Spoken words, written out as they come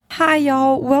Hi,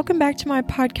 y'all. Welcome back to my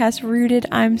podcast, Rooted.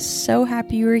 I'm so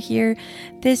happy you are here.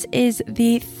 This is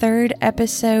the third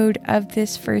episode of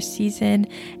this first season,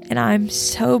 and I'm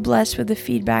so blessed with the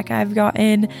feedback I've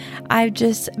gotten. I've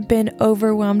just been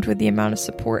overwhelmed with the amount of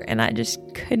support, and I just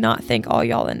could not thank all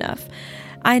y'all enough.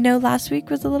 I know last week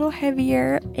was a little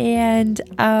heavier, and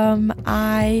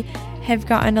I have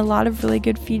gotten a lot of really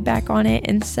good feedback on it,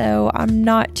 and so I'm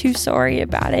not too sorry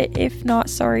about it, if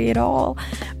not sorry at all.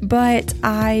 But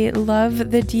I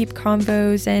love the deep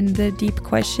convos and the deep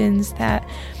questions that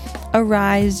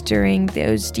arise during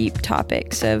those deep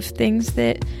topics of things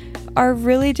that are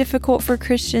really difficult for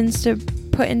Christians to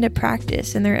put into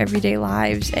practice in their everyday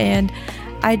lives. And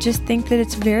I just think that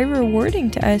it's very rewarding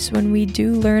to us when we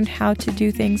do learn how to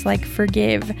do things like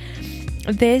forgive.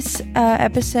 This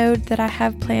episode that I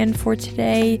have planned for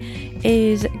today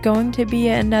is going to be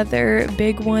another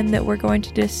big one that we're going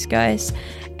to discuss,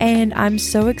 and I'm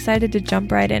so excited to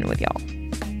jump right in with y'all.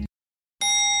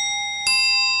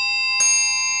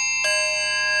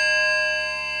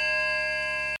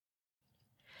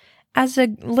 As a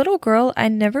little girl, I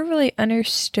never really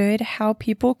understood how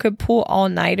people could pull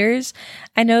all-nighters.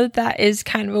 I know that is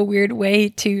kind of a weird way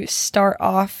to start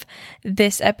off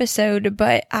this episode,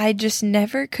 but I just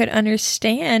never could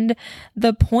understand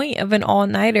the point of an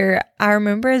all-nighter. I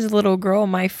remember as a little girl,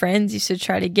 my friends used to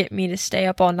try to get me to stay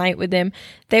up all night with them.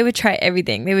 They would try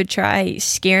everything. They would try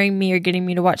scaring me or getting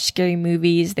me to watch scary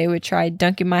movies. They would try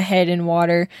dunking my head in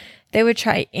water. They would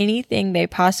try anything they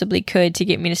possibly could to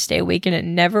get me to stay awake, and it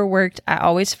never worked. I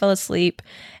always fell asleep,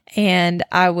 and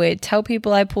I would tell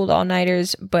people I pulled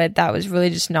all-nighters, but that was really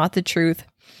just not the truth.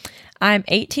 I'm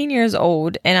 18 years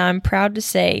old, and I'm proud to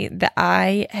say that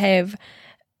I have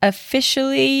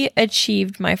officially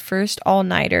achieved my first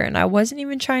all-nighter, and I wasn't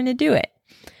even trying to do it.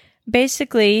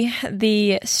 Basically,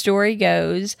 the story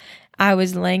goes, I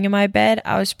was laying in my bed.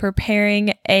 I was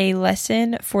preparing a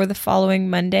lesson for the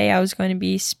following Monday. I was going to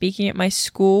be speaking at my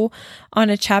school on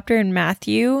a chapter in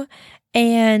Matthew,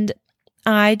 and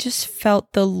I just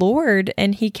felt the Lord,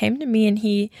 and he came to me and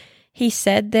he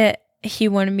said that he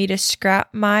wanted me to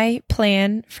scrap my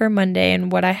plan for Monday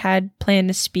and what I had planned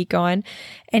to speak on,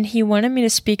 and he wanted me to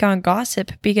speak on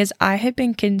gossip because I had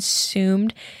been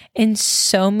consumed in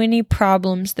so many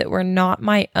problems that were not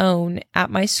my own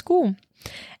at my school.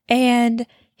 And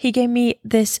he gave me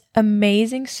this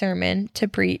amazing sermon to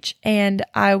preach, and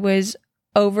I was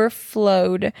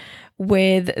overflowed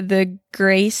with the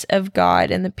grace of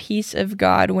God and the peace of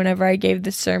God whenever I gave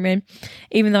the sermon,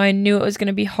 even though I knew it was going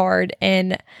to be hard,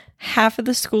 and half of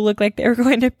the school looked like they were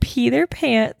going to pee their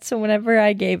pants whenever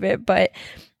I gave it. But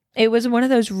it was one of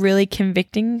those really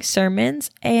convicting sermons,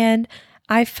 and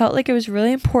I felt like it was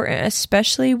really important,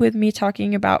 especially with me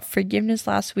talking about forgiveness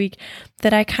last week,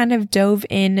 that I kind of dove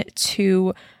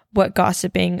into what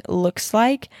gossiping looks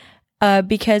like.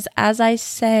 Because as I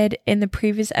said in the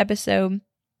previous episode,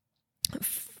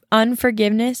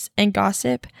 unforgiveness and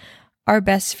gossip are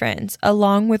best friends,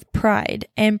 along with pride.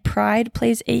 And pride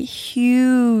plays a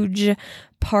huge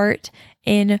part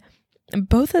in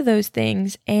both of those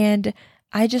things. And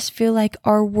I just feel like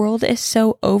our world is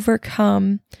so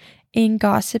overcome in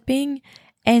gossiping,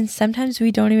 and sometimes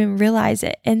we don't even realize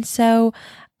it. And so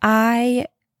I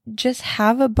just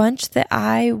have a bunch that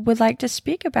I would like to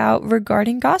speak about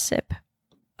regarding gossip.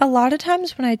 A lot of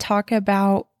times when I talk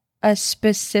about a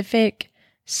specific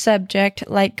subject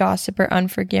like gossip or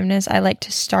unforgiveness, I like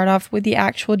to start off with the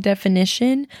actual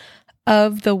definition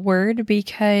of the word,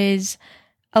 because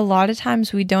a lot of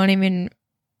times we don't even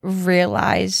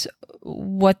realize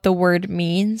what the word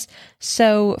means.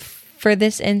 So for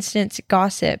this instance,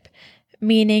 gossip,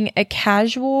 meaning a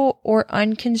casual or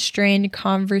unconstrained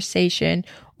conversation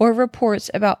or reports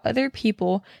about other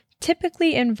people,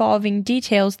 typically involving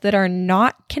details that are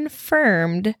not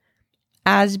confirmed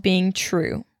as being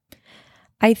true.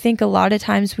 I think a lot of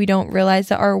times we don't realize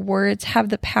that our words have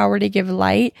the power to give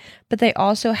light, but they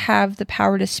also have the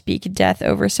power to speak death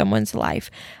over someone's life,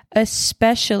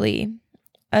 especially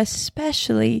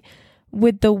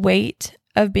with the weight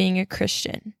of being a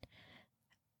Christian.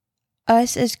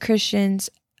 Us as Christians,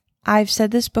 I've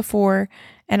said this before,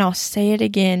 and I'll say it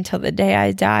again till the day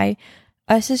I die.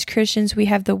 Us as Christians, we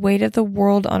have the weight of the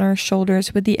world on our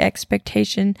shoulders with the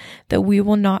expectation that we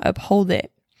will not uphold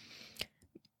it.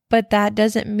 But that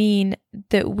doesn't mean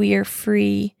that we are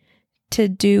free to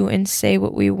do and say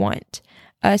what we want.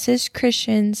 Us as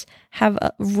Christians have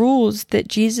rules that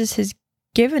Jesus has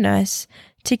given us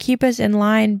to keep us in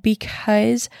line,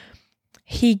 because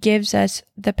he gives us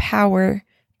the power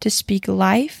to speak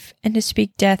life and to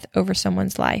speak death over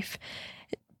someone's life.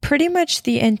 Pretty much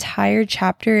the entire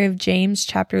chapter of James,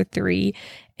 chapter 3,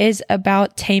 is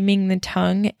about taming the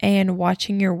tongue and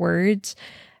watching your words.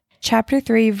 Chapter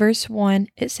 3, verse 1,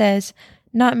 it says,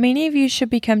 "Not many of you should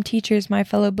become teachers, my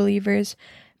fellow believers,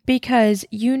 because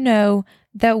you know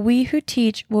that we who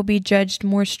teach will be judged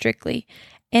more strictly."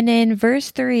 And in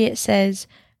verse 3, it says,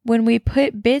 "When we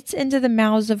put bits into the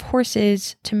mouths of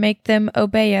horses to make them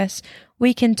obey us,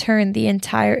 we can turn the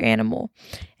entire animal."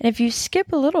 And if you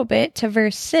skip a little bit to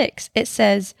verse 6, it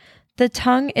says, "The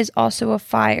tongue is also a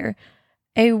fire,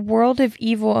 a world of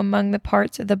evil among the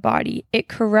parts of the body. It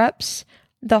corrupts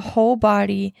the whole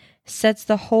body, sets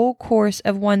the whole course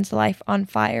of one's life on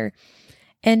fire,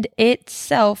 and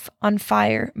itself on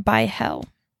fire by hell."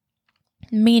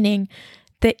 Meaning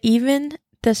that even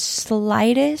the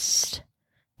slightest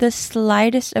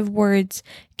of words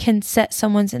can set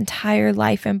someone's entire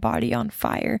life and body on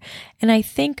fire. And I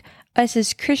think us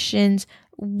as Christians,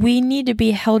 we need to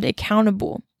be held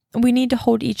accountable. We need to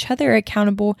hold each other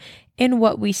accountable in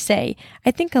what we say.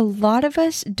 I think a lot of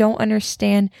us don't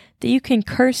understand that you can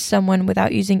curse someone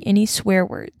without using any swear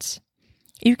words.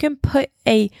 You can put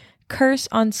a curse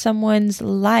on someone's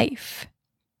life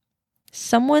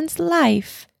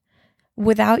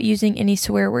without using any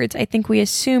swear words. I think we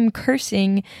assume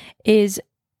cursing is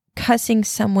cussing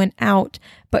someone out,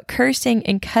 but cursing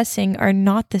and cussing are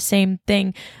not the same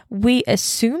thing. We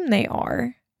assume they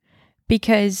are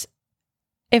because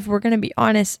if we're going to be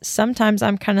honest, sometimes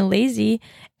I'm kind of lazy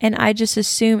and I just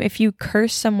assume if you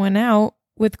curse someone out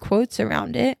with quotes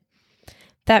around it,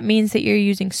 that means that you're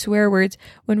using swear words,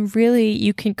 when really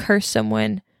you can curse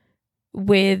someone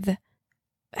with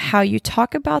how you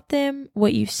talk about them,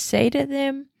 what you say to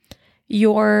them,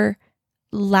 your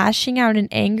lashing out in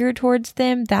anger towards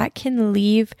them. That can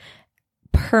leave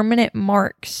permanent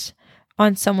marks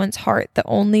on someone's heart that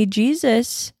only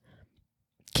Jesus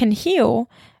can heal.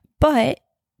 But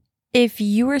if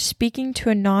you are speaking to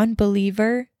a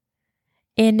non-believer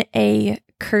in a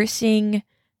cursing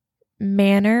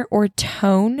manner or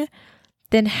tone,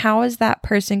 then how is that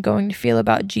person going to feel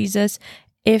about Jesus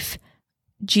if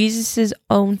Jesus's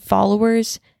own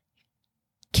followers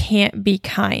can't be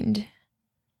kind?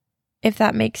 If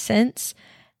that makes sense.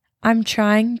 I'm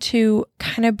trying to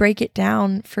kind of break it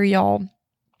down for y'all.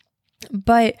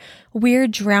 But we're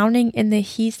drowning in the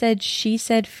he said, she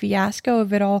said fiasco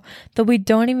of it all, that we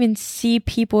don't even see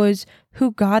people as who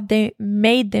God they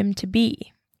made them to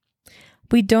be.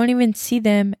 We don't even see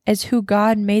them as who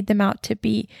God made them out to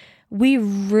be. We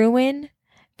ruin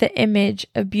the image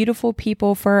of beautiful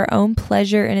people for our own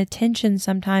pleasure and attention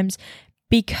sometimes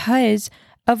because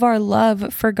of our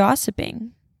love for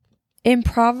gossiping. In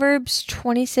Proverbs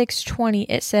 26:20,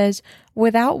 it says,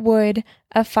 "Without wood,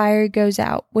 a fire goes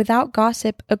out. Without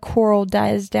gossip, a quarrel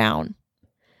dies down."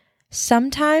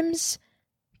 Sometimes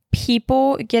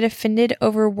people get offended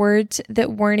over words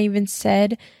that weren't even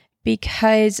said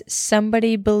because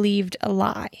somebody believed a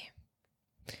lie.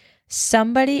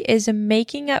 Somebody is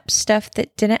making up stuff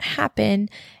that didn't happen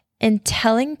and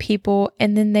telling people,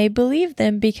 and then they believe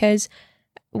them because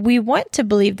we want to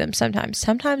believe them sometimes.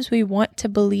 Sometimes we want to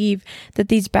believe that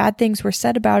these bad things were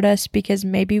said about us because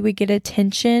maybe we get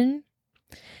attention.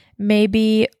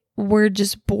 Maybe we're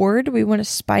just bored. We want to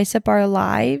spice up our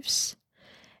lives.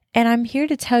 And I'm here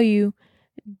to tell you,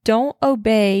 don't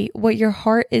obey what your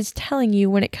heart is telling you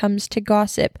when it comes to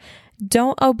gossip.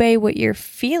 Don't obey what your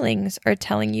feelings are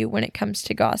telling you when it comes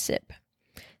to gossip.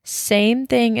 Same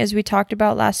thing as we talked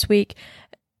about last week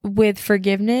with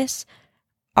forgiveness.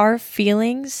 Our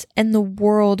feelings and the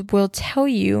world will tell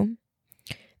you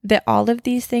that all of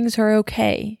these things are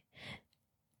okay.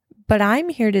 But I'm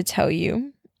here to tell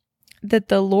you that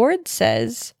the Lord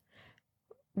says,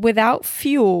 without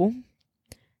fuel,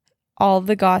 all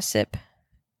the gossip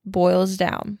boils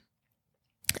down.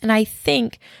 And I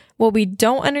think what we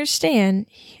don't understand,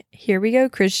 here we go,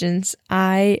 Christians,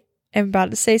 I am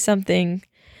about to say something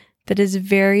that is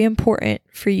very important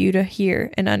for you to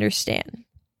hear and understand.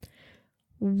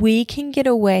 We can get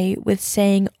away with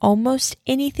saying almost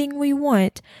anything we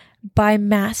want by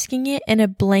masking it in a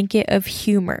blanket of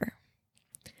humor.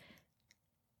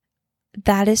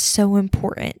 That is so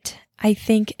important. I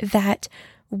think that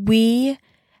we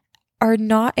are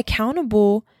not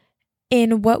accountable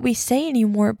in what we say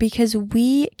anymore because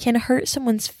we can hurt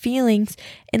someone's feelings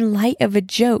in light of a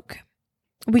joke.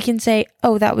 We can say,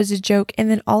 oh, that was a joke. And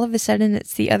then all of a sudden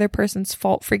it's the other person's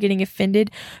fault for getting offended,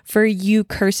 for you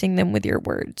cursing them with your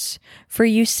words, for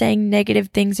you saying negative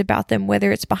things about them,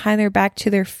 whether it's behind their back to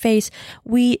their face.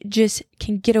 We just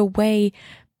can get away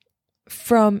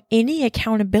from any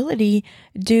accountability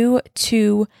due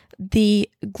to the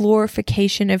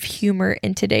glorification of humor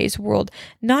in today's world.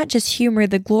 Not just humor,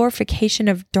 the glorification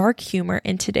of dark humor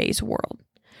in today's world.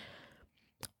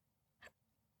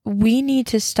 we need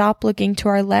to stop looking to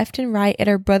our left and right at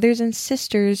our brothers and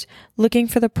sisters looking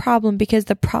for the problem, because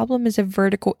the problem is a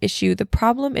vertical issue. The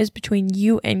problem is between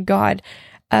you and God.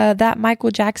 That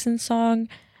Michael Jackson song,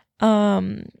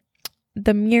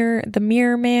 the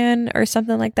mirror man or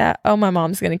something like that. Oh, my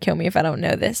mom's going to kill me if I don't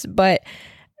know this, but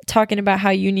talking about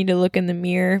how you need to look in the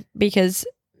mirror, because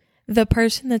the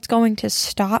person that's going to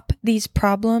stop these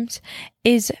problems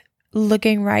is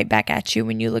looking right back at you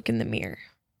when you look in the mirror.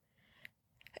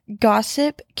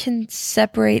 Gossip can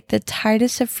separate the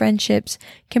tightest of friendships,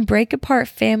 can break apart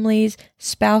families,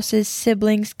 spouses,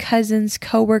 siblings, cousins,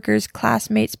 coworkers,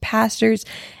 classmates, pastors,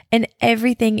 and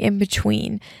everything in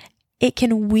between. It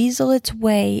can weasel its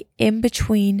way in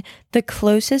between the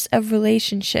closest of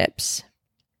relationships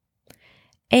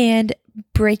and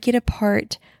break it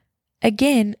apart.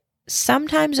 Again,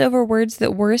 sometimes over words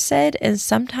that were said and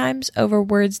sometimes over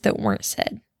words that weren't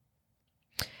said.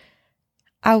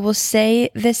 I will say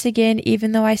this again,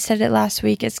 even though I said it last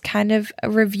week. It's kind of a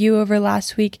review over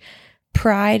last week.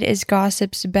 Pride is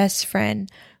gossip's best friend.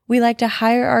 We like to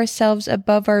hire ourselves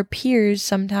above our peers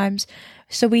sometimes,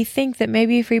 so we think that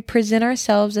maybe if we present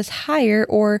ourselves as higher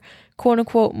or quote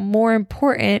unquote more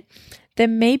important,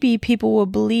 then maybe people will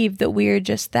believe that we are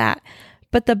just that.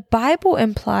 But the Bible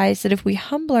implies that if we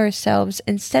humble ourselves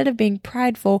instead of being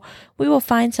prideful, we will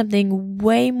find something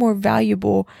way more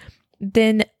valuable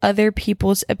than other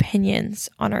people's opinions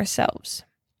on ourselves.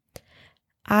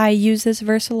 I use this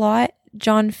verse a lot.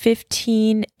 John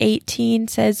 15:18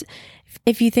 says,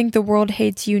 "If you think the world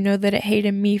hates you, know that it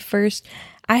hated me first."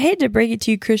 I hate to break it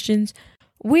to you, Christians.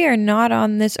 We are not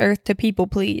on this earth to people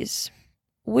please.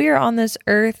 We are on this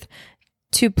earth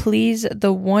to please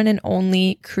the one and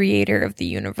only creator of the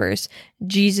universe,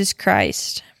 Jesus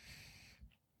Christ.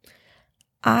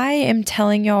 I am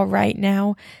telling y'all right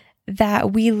now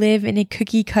that we live in a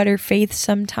cookie cutter faith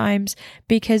sometimes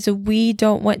because we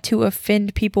don't want to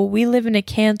offend people. We live in a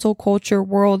cancel culture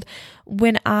world.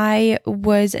 When I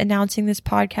was announcing this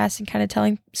podcast and kind of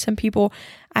telling some people,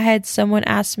 I had someone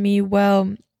ask me,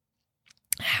 well,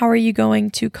 how are you going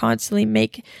to constantly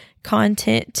make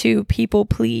content to people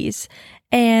please?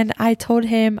 And I told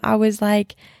him, I was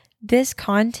like, this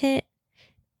content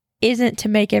isn't to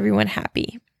make everyone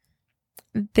happy.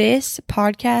 This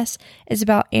podcast is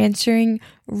about answering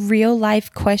real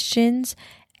life questions,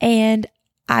 and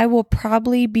I will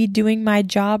probably be doing my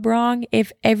job wrong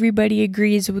if everybody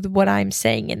agrees with what I'm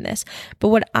saying in this. But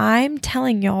what I'm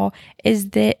telling y'all is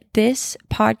that this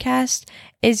podcast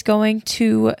is going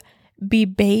to be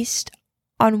based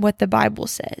on what the Bible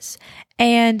says.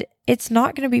 And it's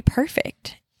not going to be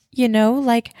perfect. You know,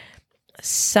 like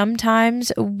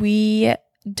sometimes we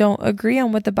don't agree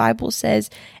on what the Bible says,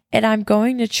 and I'm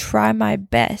going to try my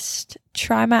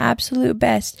absolute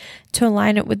best to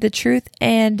align it with the truth.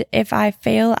 And if I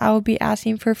fail, I will be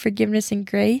asking for forgiveness and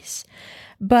grace.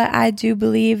 But I do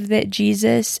believe that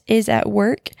Jesus is at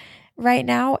work right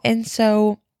now, and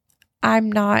so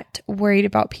I'm not worried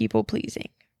about people pleasing.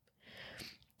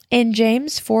 In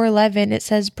James 4:11, it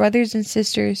says, "Brothers and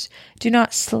sisters, do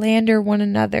not slander one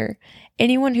another.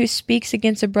 Anyone who speaks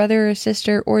against a brother or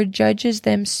sister or judges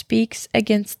them speaks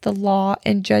against the law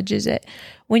and judges it.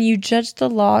 When you judge the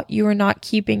law, you are not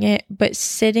keeping it, but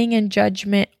sitting in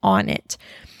judgment on it."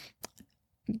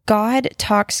 God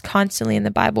talks constantly in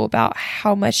the Bible about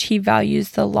how much he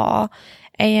values the law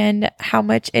and how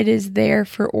much it is there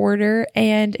for order,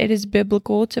 and it is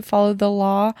biblical to follow the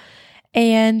law.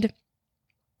 And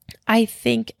I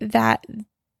think that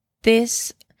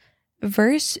this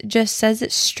verse just says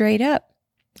it straight up.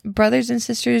 Brothers and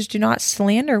sisters, do not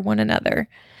slander one another.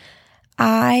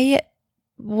 I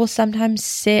will sometimes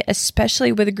sit,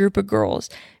 especially with a group of girls.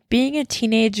 Being a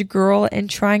teenage girl and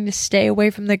trying to stay away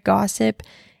from the gossip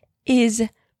is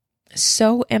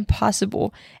so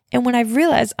impossible. And when I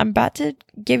realized I'm about to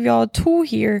give y'all a tool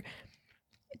here,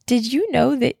 did you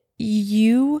know that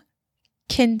you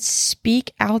can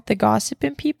speak out the gossip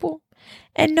in people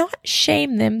and not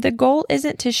shame them? The goal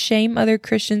isn't to shame other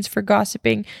Christians for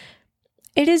gossiping.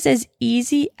 It is as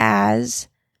easy as,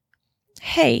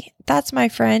 hey, that's my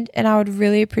friend, and I would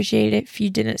really appreciate it if you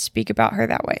didn't speak about her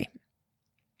that way.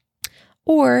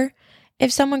 Or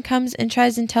if someone comes and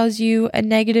tries and tells you a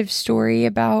negative story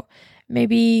about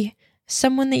maybe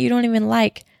someone that you don't even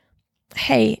like,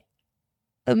 hey,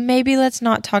 maybe let's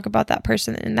not talk about that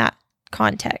person in that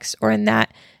context or in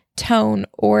that tone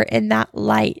or in that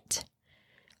light.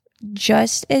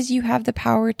 Just as you have the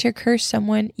power to curse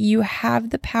someone, you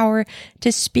have the power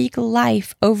to speak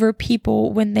life over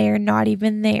people when they are not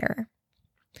even there.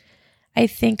 I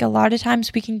think a lot of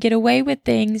times we can get away with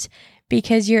things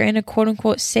because you're in a quote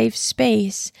unquote safe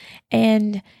space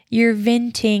and you're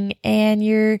venting and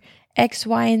you're X,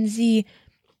 Y, and Z,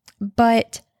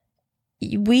 but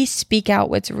we speak out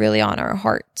what's really on our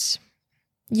hearts,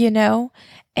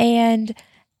 and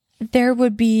there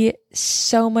would be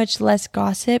so much less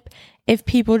gossip if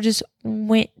people just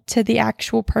went to the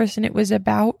actual person it was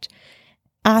about,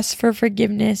 asked for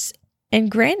forgiveness,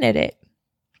 and granted it.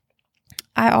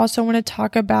 I also want to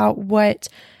talk about what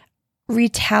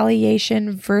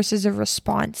retaliation versus a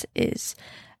response is.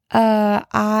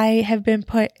 I have been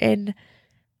put in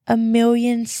a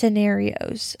million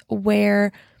scenarios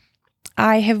where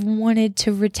I have wanted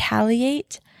to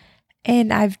retaliate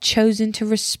and I've chosen to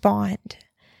respond.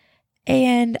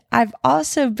 And I've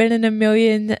also been in a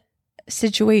million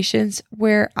situations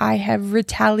where I have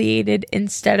retaliated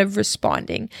instead of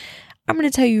responding. I'm going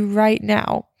to tell you right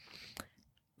now,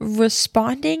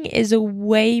 responding is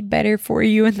way better for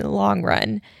you in the long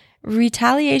run.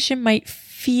 Retaliation might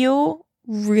feel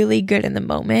really good in the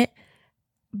moment,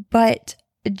 but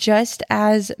just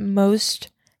as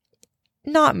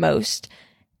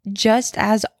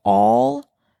all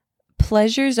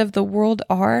pleasures of the world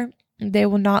are, they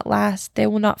will not last, they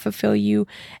will not fulfill you,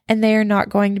 and they are not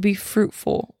going to be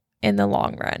fruitful in the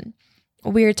long run.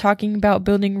 We are talking about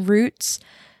building roots.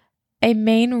 A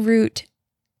main root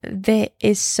that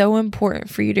is so important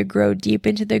for you to grow deep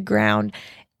into the ground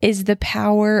is the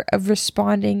power of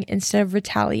responding instead of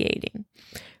retaliating.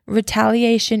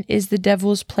 Retaliation is the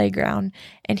devil's playground,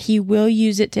 and he will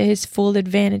use it to his full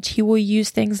advantage. He will use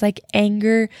things like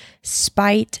anger,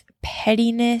 spite,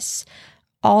 pettiness,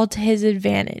 all to his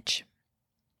advantage.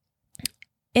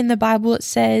 In the Bible, it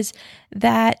says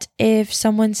that if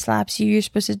someone slaps you, you're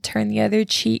supposed to turn the other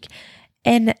cheek.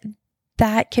 And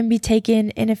that can be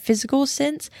taken in a physical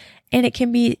sense, and it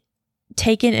can be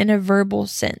taken in a verbal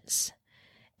sense.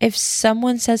 If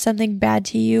someone says something bad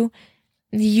to you,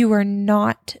 you are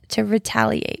not to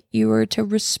retaliate. You are to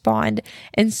respond.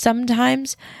 And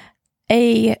sometimes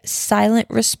a silent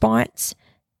response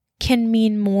can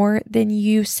mean more than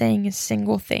you saying a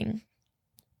single thing.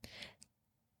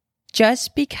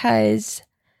 Just because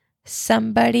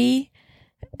somebody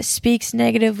speaks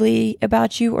negatively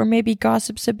about you or maybe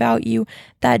gossips about you,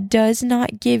 that does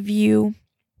not give you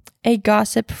a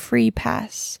gossip-free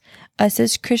pass. Us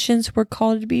as Christians, we're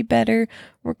called to be better.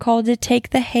 We're called to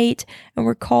take the hate, and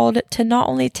we're called to not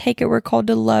only take it, we're called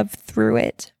to love through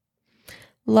it.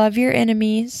 Love your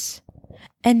enemies,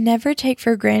 and never take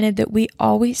for granted that we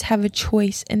always have a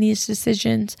choice in these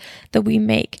decisions that we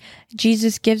make.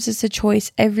 Jesus gives us a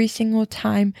choice every single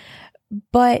time,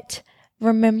 but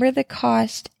remember the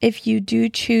cost if you do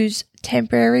choose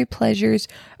temporary pleasures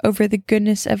over the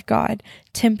goodness of God.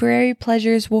 Temporary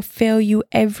pleasures will fail you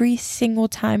every single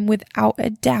time without a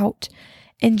doubt.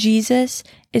 And Jesus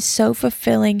is so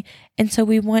fulfilling. And so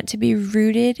we want to be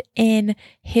rooted in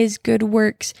his good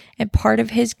works. And part of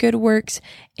his good works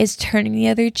is turning the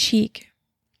other cheek.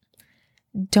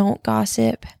 Don't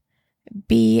gossip.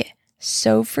 Be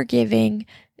so forgiving.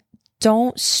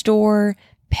 Don't store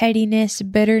pettiness,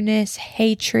 bitterness,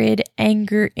 hatred,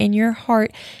 anger in your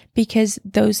heart, because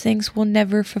those things will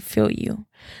never fulfill you.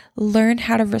 Learn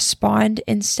how to respond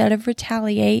instead of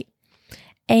retaliate.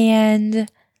 And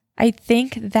I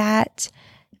think that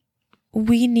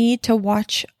we need to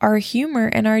watch our humor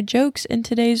and our jokes in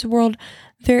today's world.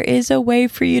 There is a way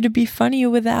for you to be funny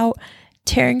without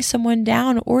tearing someone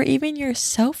down or even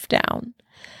yourself down.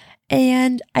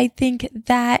 And I think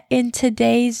that in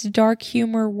today's dark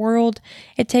humor world,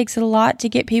 it takes a lot to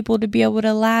get people to be able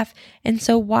to laugh. And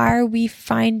so why are we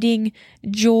finding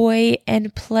joy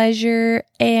and pleasure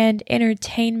and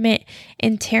entertainment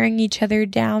in tearing each other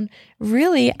down?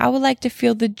 Really, I would like to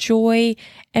feel the joy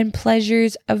and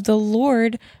pleasures of the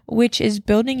Lord, which is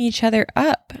building each other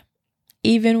up,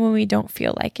 even when we don't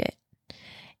feel like it.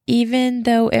 Even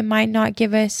though it might not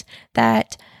give us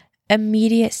that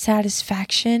immediate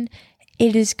satisfaction,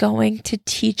 it is going to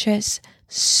teach us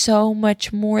so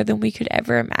much more than we could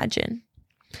ever imagine.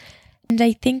 And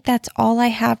I think that's all I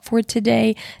have for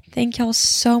today. Thank y'all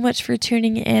so much for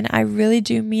tuning in. I really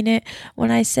do mean it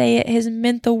when I say it has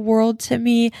meant the world to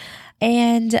me.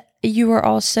 And you are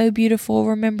all so beautiful.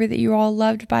 Remember that you're all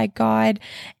loved by God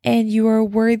and you are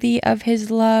worthy of his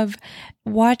love.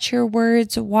 Watch your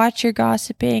words, watch your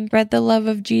gossiping, spread the love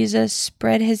of Jesus,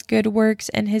 spread his good works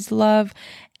and his love.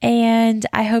 And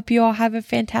I hope you all have a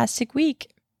fantastic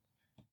week.